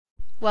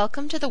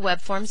Welcome to the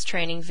Web Forms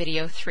Training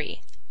Video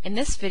 3. In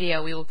this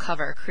video we will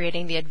cover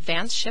creating the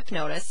Advanced Ship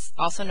Notice,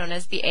 also known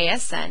as the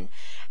ASN,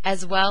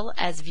 as well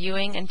as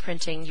viewing and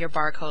printing your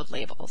barcode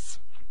labels.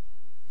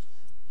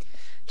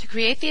 To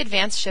create the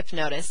Advanced Ship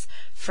Notice,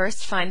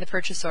 first find the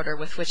purchase order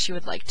with which you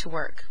would like to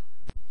work.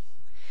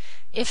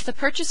 If the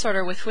purchase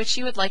order with which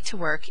you would like to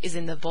work is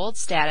in the bold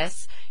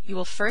status, you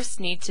will first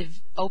need to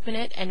open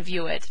it and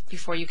view it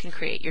before you can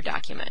create your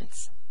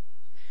documents.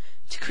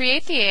 To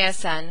create the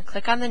ASN,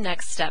 click on the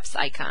Next Steps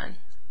icon.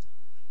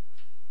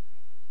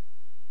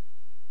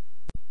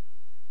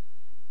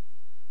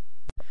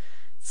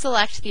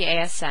 Select the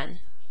ASN.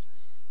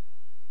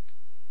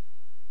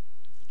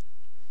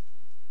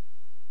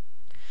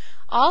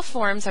 All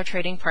forms are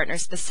trading partner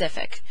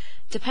specific.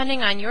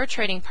 Depending on your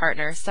trading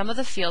partner, some of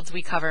the fields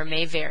we cover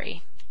may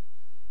vary.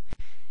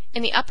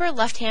 In the upper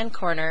left-hand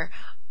corner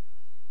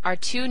are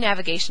two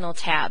navigational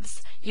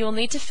tabs. You will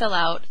need to fill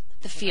out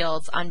the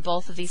fields on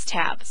both of these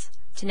tabs.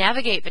 To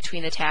navigate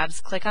between the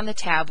tabs, click on the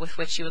tab with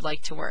which you would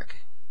like to work.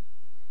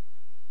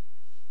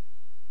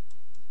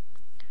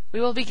 We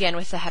will begin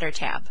with the Header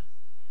tab.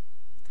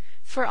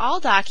 For all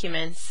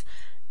documents,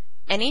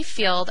 any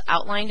field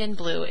outlined in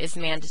blue is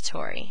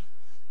mandatory.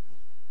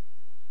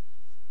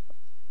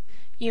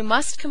 You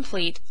must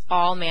complete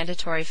all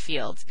mandatory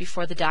fields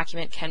before the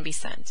document can be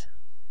sent.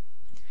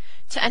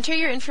 To enter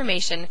your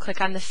information,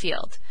 click on the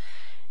field.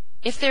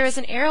 If there is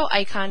an arrow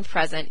icon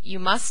present, you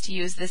must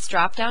use this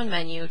drop-down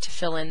menu to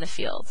fill in the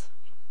field.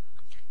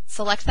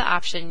 Select the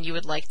option you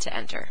would like to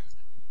enter.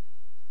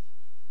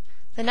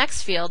 The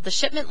next field, the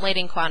shipment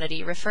lading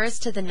quantity, refers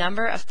to the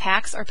number of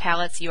packs or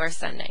pallets you are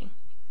sending.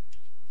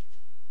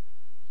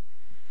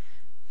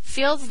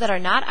 Fields that are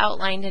not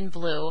outlined in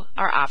blue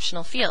are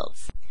optional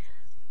fields.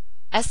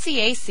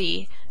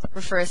 SCAC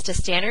refers to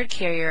Standard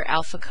Carrier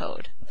Alpha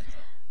Code,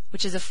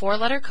 which is a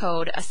 4-letter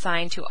code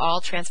assigned to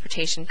all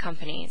transportation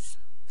companies.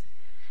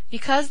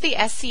 Because the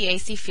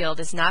SCAC field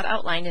is not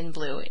outlined in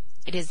blue,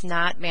 it is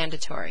not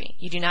mandatory.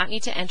 You do not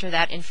need to enter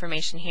that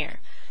information here.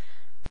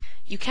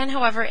 You can,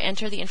 however,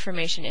 enter the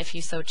information if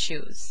you so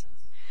choose.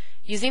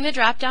 Using the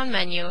drop-down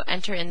menu,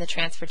 enter in the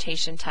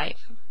transportation type.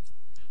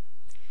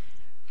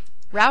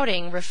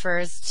 Routing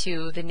refers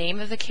to the name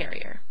of the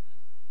carrier.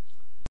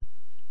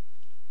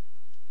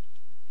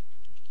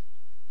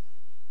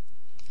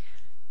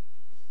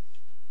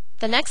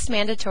 The next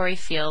mandatory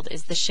field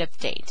is the ship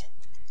date.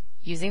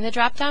 Using the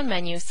drop-down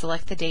menu,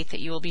 select the date that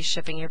you will be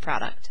shipping your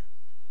product.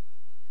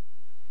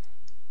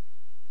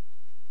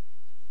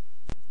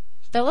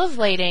 Bill of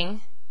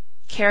lading,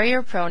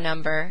 carrier pro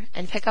number,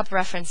 and pickup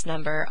reference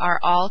number are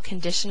all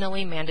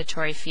conditionally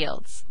mandatory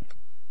fields.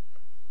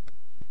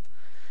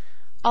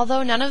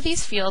 Although none of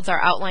these fields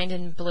are outlined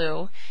in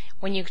blue,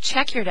 when you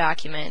check your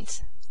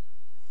document,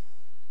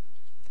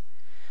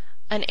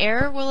 an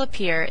error will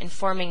appear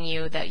informing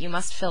you that you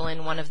must fill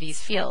in one of these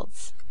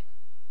fields.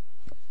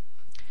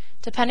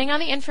 Depending on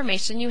the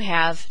information you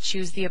have,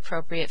 choose the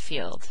appropriate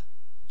field.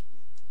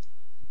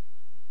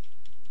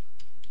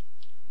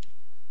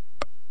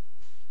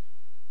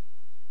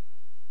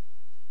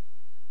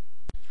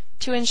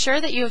 To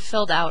ensure that you have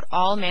filled out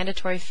all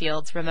mandatory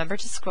fields, remember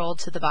to scroll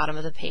to the bottom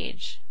of the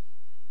page.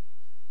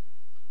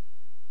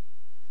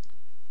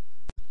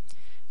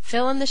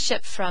 Fill in the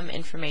ship from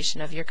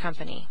information of your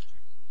company.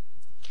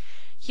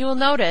 You will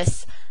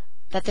notice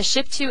that the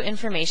ship to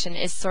information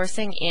is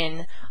sourcing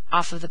in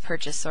off of the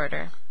purchase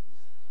order.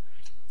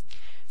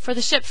 For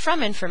the ship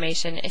from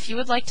information, if you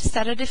would like to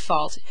set a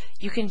default,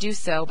 you can do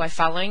so by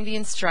following the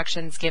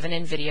instructions given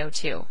in video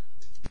 2.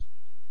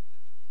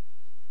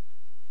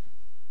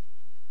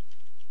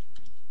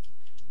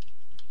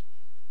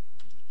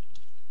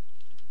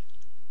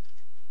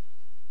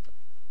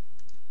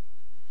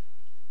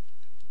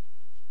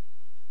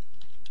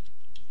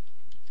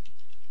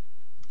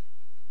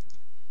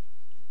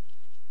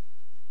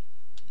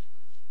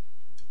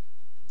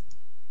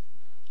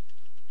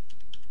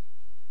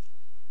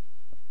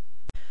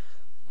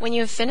 When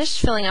you have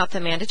finished filling out the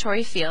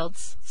mandatory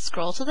fields,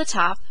 scroll to the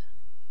top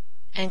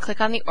and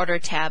click on the Order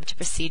tab to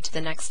proceed to the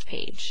next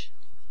page.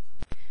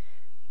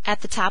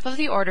 At the top of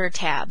the Order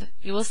tab,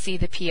 you will see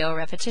the PO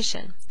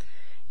repetition.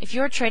 If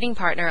your trading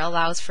partner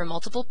allows for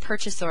multiple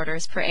purchase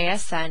orders per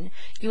ASN,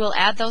 you will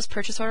add those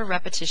purchase order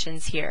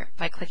repetitions here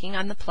by clicking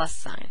on the plus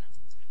sign.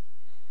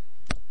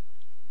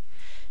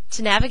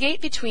 To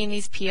navigate between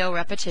these PO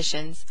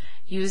repetitions,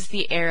 use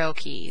the arrow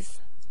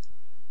keys.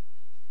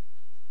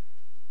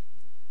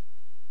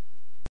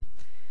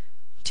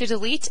 To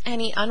delete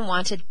any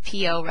unwanted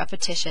PO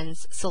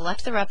repetitions,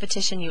 select the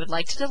repetition you would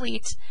like to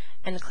delete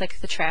and click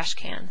the trash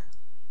can.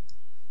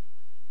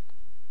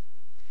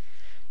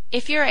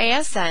 If your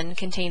ASN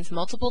contains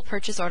multiple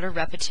purchase order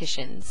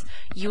repetitions,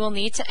 you will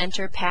need to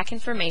enter pack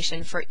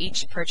information for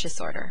each purchase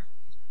order.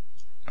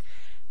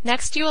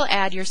 Next, you will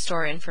add your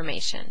store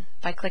information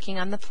by clicking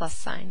on the plus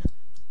sign.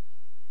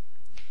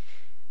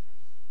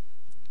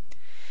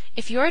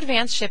 If your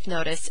Advanced Ship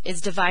Notice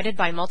is divided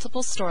by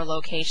multiple store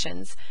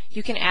locations,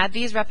 you can add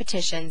these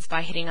repetitions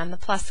by hitting on the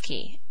plus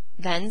key,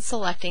 then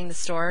selecting the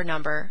store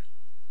number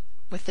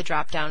with the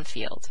drop-down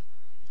field.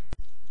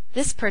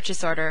 This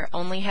purchase order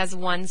only has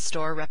one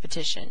store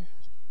repetition.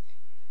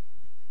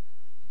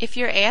 If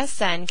your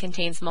ASN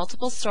contains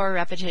multiple store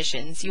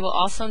repetitions, you will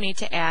also need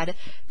to add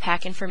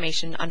pack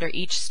information under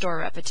each store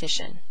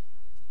repetition.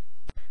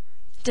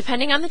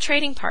 Depending on the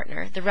trading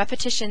partner, the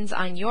repetitions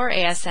on your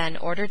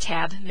ASN order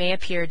tab may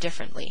appear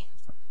differently.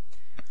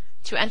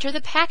 To enter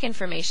the pack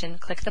information,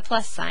 click the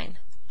plus sign.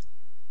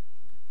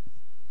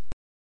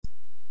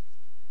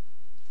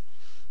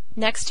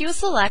 Next, you will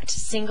select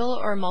single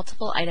or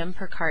multiple item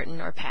per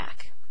carton or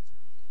pack.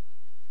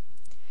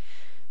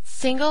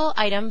 Single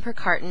item per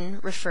carton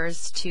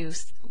refers to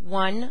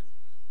one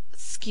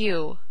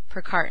SKU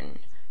per carton.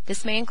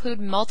 This may include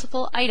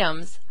multiple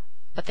items,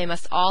 but they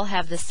must all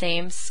have the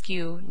same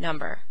SKU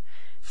number.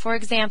 For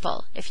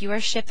example, if you are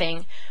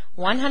shipping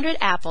 100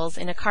 apples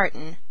in a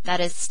carton, that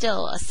is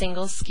still a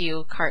single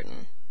SKU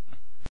carton.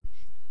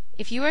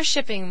 If you are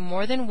shipping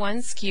more than one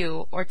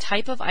SKU or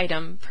type of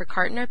item per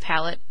carton or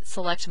pallet,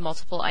 select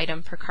multiple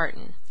item per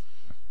carton.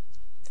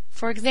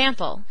 For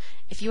example,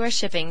 if you are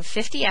shipping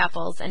 50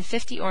 apples and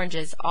 50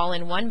 oranges all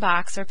in one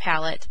box or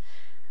pallet,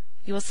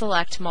 you will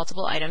select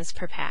multiple items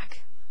per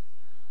pack.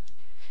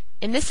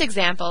 In this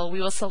example, we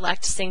will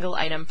select single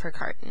item per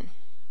carton.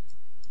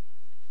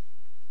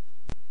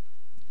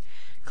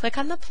 Click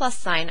on the plus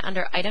sign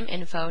under Item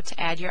Info to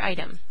add your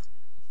item.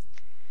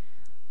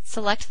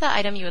 Select the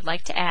item you would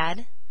like to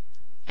add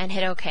and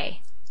hit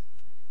OK.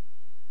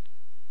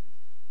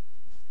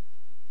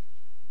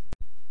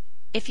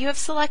 If you have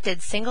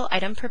selected single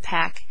item per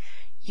pack,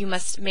 you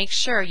must make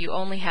sure you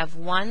only have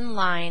one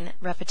line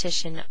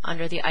repetition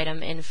under the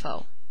item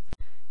info.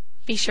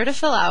 Be sure to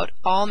fill out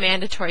all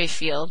mandatory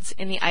fields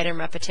in the item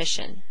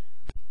repetition.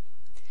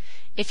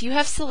 If you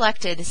have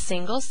selected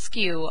single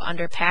SKU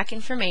under pack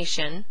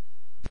information,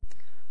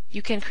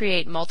 you can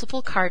create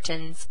multiple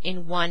cartons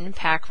in one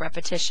pack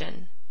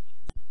repetition,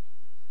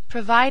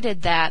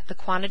 provided that the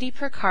quantity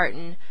per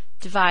carton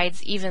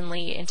divides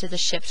evenly into the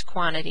shipped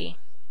quantity.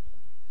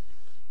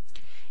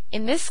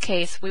 In this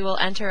case, we will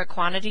enter a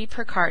quantity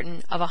per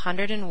carton of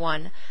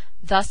 101,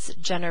 thus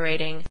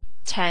generating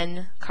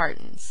 10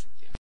 cartons.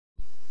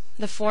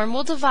 The form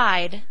will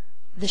divide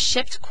the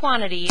shipped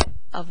quantity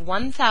of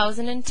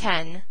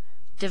 1010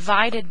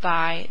 divided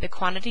by the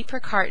quantity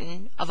per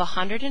carton of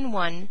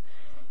 101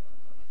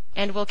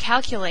 and will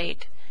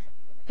calculate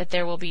that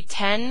there will be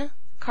 10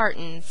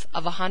 cartons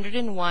of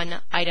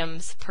 101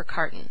 items per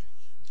carton.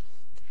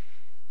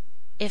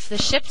 If the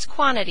shipped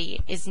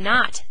quantity is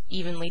not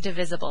evenly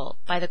divisible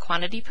by the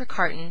quantity per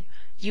carton,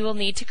 you will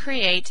need to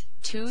create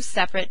two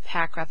separate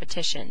pack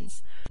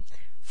repetitions.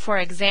 For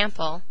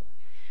example,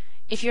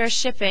 if you are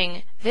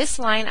shipping this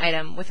line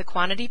item with a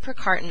quantity per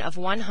carton of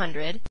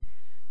 100,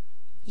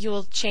 you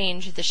will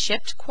change the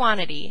shipped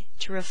quantity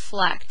to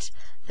reflect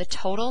the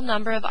total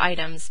number of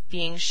items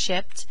being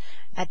shipped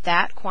at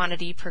that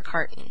quantity per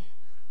carton.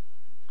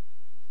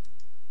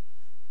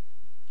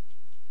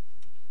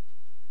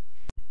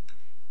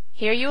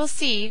 Here you will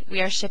see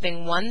we are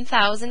shipping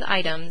 1,000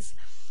 items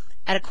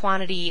at a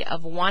quantity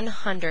of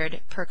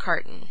 100 per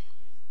carton.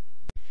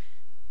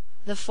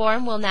 The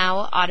form will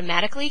now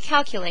automatically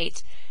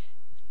calculate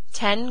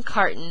 10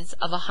 cartons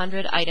of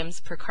 100 items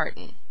per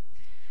carton.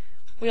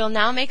 We will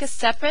now make a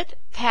separate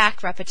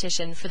pack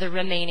repetition for the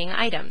remaining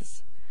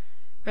items.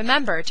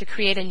 Remember, to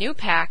create a new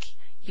pack,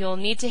 you will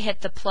need to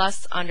hit the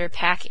plus under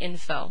Pack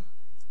Info.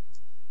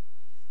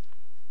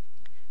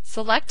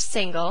 Select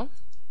Single,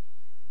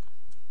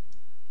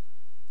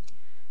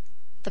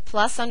 the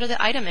plus under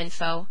the item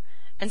info,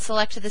 and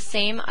select the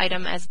same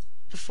item as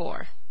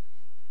before.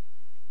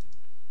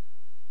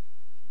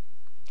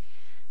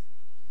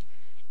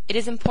 It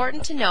is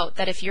important to note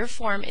that if your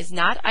form is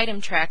not item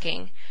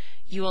tracking,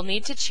 you will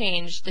need to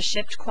change the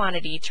shipped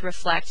quantity to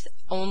reflect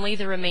only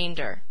the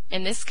remainder.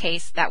 In this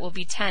case, that will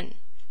be 10.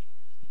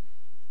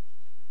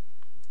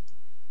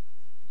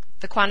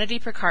 The quantity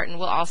per carton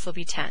will also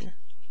be 10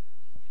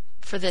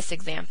 for this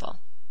example.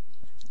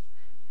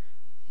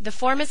 The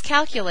form is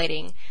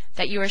calculating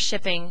that you are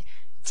shipping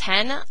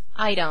 10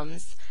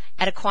 items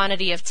at a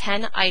quantity of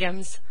 10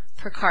 items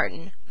per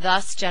carton,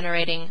 thus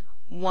generating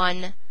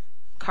 1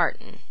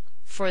 carton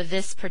for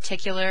this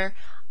particular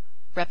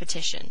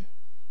repetition.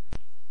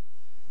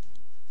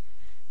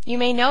 You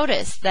may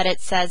notice that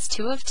it says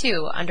 2 of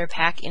 2 under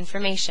pack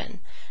information.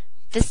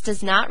 This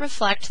does not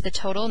reflect the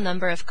total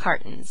number of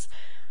cartons.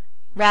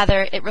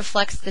 Rather, it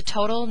reflects the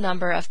total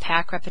number of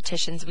pack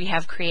repetitions we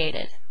have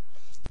created.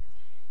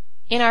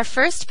 In our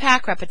first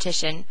pack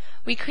repetition,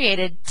 we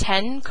created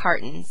 10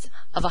 cartons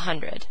of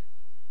 100.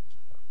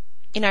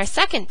 In our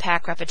second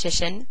pack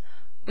repetition,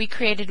 we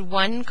created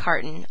 1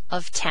 carton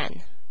of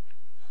 10.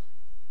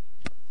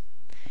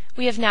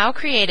 We have now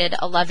created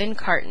 11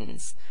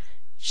 cartons,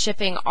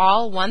 shipping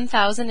all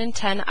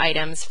 1,010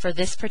 items for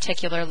this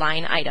particular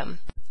line item.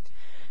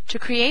 To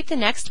create the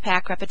next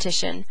pack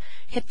repetition,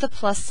 hit the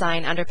plus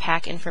sign under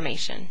Pack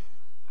Information.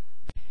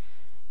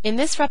 In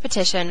this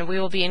repetition, we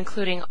will be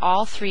including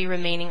all 3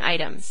 remaining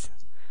items.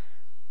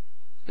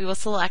 We will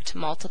select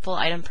Multiple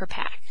Item per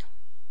Pack.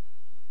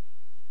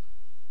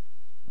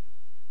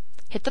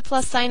 Hit the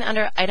plus sign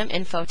under Item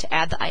Info to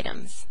add the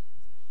items.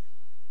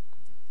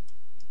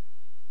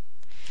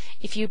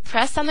 If you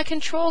press on the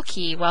Control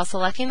key while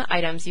selecting the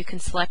items, you can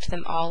select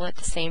them all at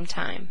the same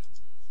time.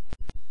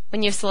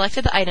 When you've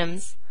selected the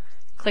items,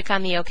 click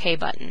on the OK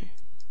button.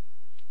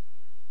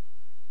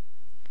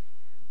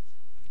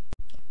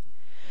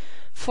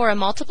 For a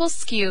multiple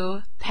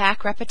SKU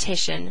pack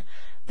repetition,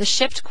 the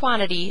shipped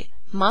quantity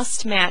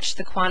must match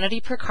the quantity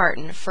per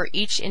carton for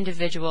each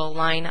individual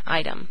line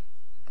item.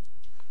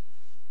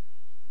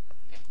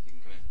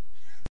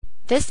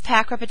 This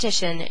pack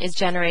repetition is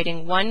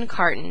generating one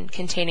carton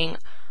containing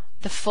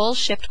the full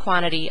shipped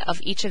quantity of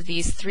each of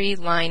these 3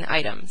 line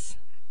items.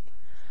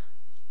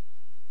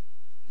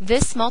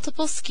 This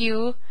multiple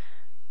SKU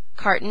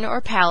carton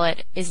or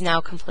pallet is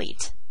now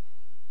complete.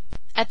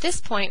 At this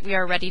point, we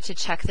are ready to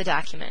check the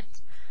document.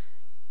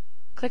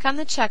 Click on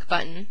the Check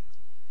button.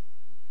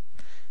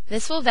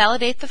 This will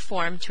validate the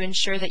form to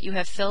ensure that you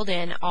have filled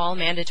in all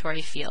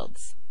mandatory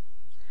fields.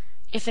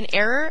 If an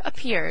error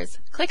appears,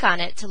 click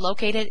on it to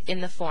locate it in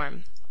the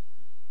form.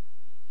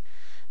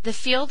 The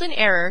field in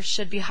error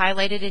should be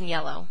highlighted in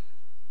yellow.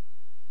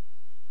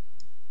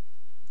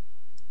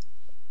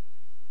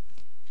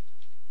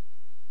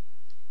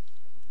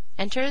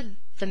 Enter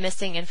the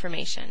missing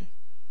information.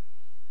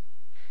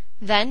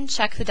 Then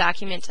check the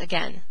document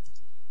again.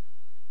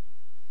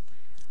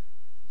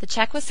 The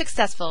check was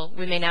successful.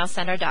 We may now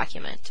send our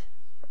document.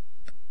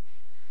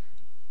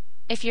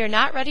 If you're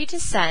not ready to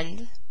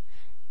send,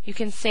 you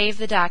can save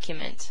the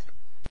document.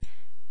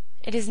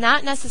 It is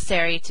not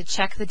necessary to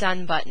check the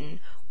Done button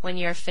when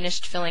you are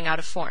finished filling out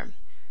a form.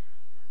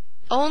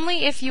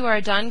 Only if you are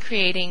done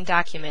creating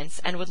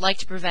documents and would like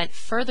to prevent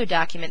further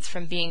documents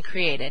from being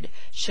created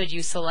should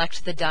you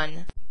select the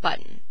Done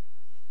button.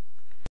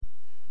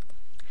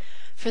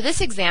 For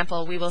this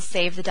example, we will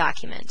save the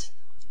document.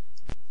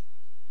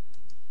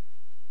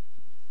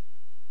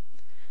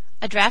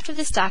 A draft of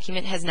this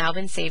document has now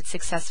been saved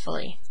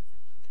successfully.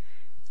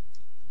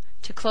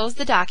 To close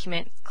the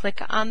document,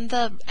 click on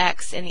the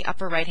X in the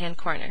upper right-hand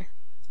corner.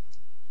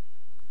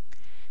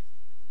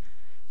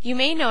 You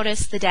may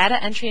notice the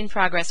Data Entry in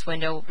Progress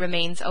window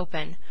remains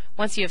open.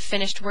 Once you have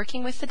finished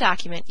working with the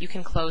document, you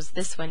can close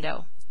this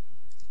window.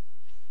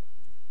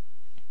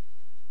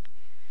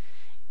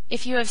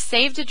 If you have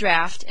saved a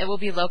draft, it will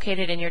be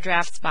located in your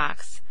Drafts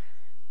box.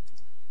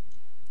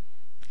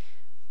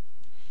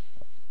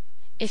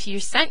 If you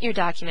sent your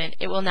document,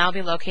 it will now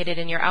be located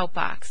in your Out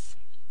box.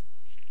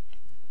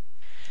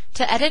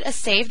 To edit a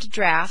saved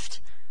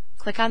draft,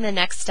 click on the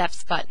Next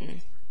Steps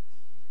button.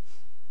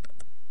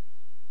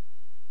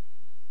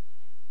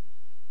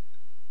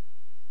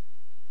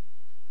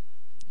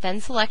 Then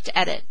select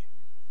Edit.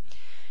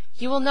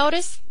 You will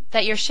notice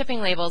that your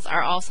shipping labels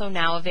are also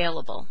now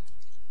available.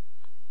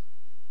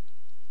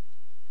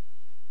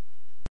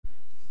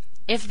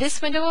 If this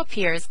window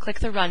appears, click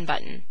the Run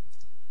button.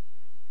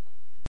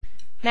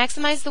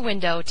 Maximize the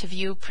window to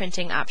view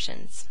printing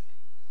options.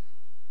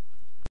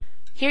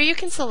 Here you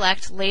can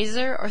select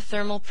laser or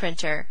thermal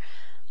printer.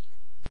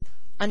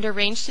 Under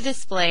Range to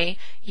Display,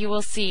 you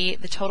will see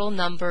the total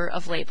number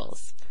of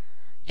labels.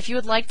 If you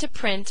would like to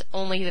print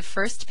only the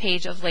first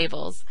page of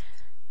labels,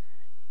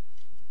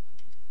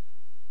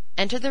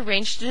 enter the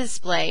Range to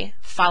Display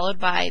followed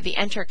by the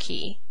Enter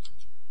key,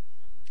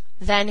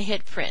 then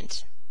hit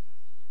Print.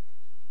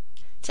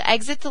 To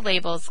exit the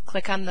labels,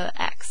 click on the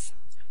X.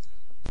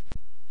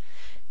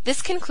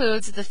 This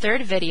concludes the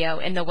 3rd video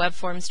in the Web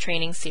Forms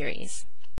training series.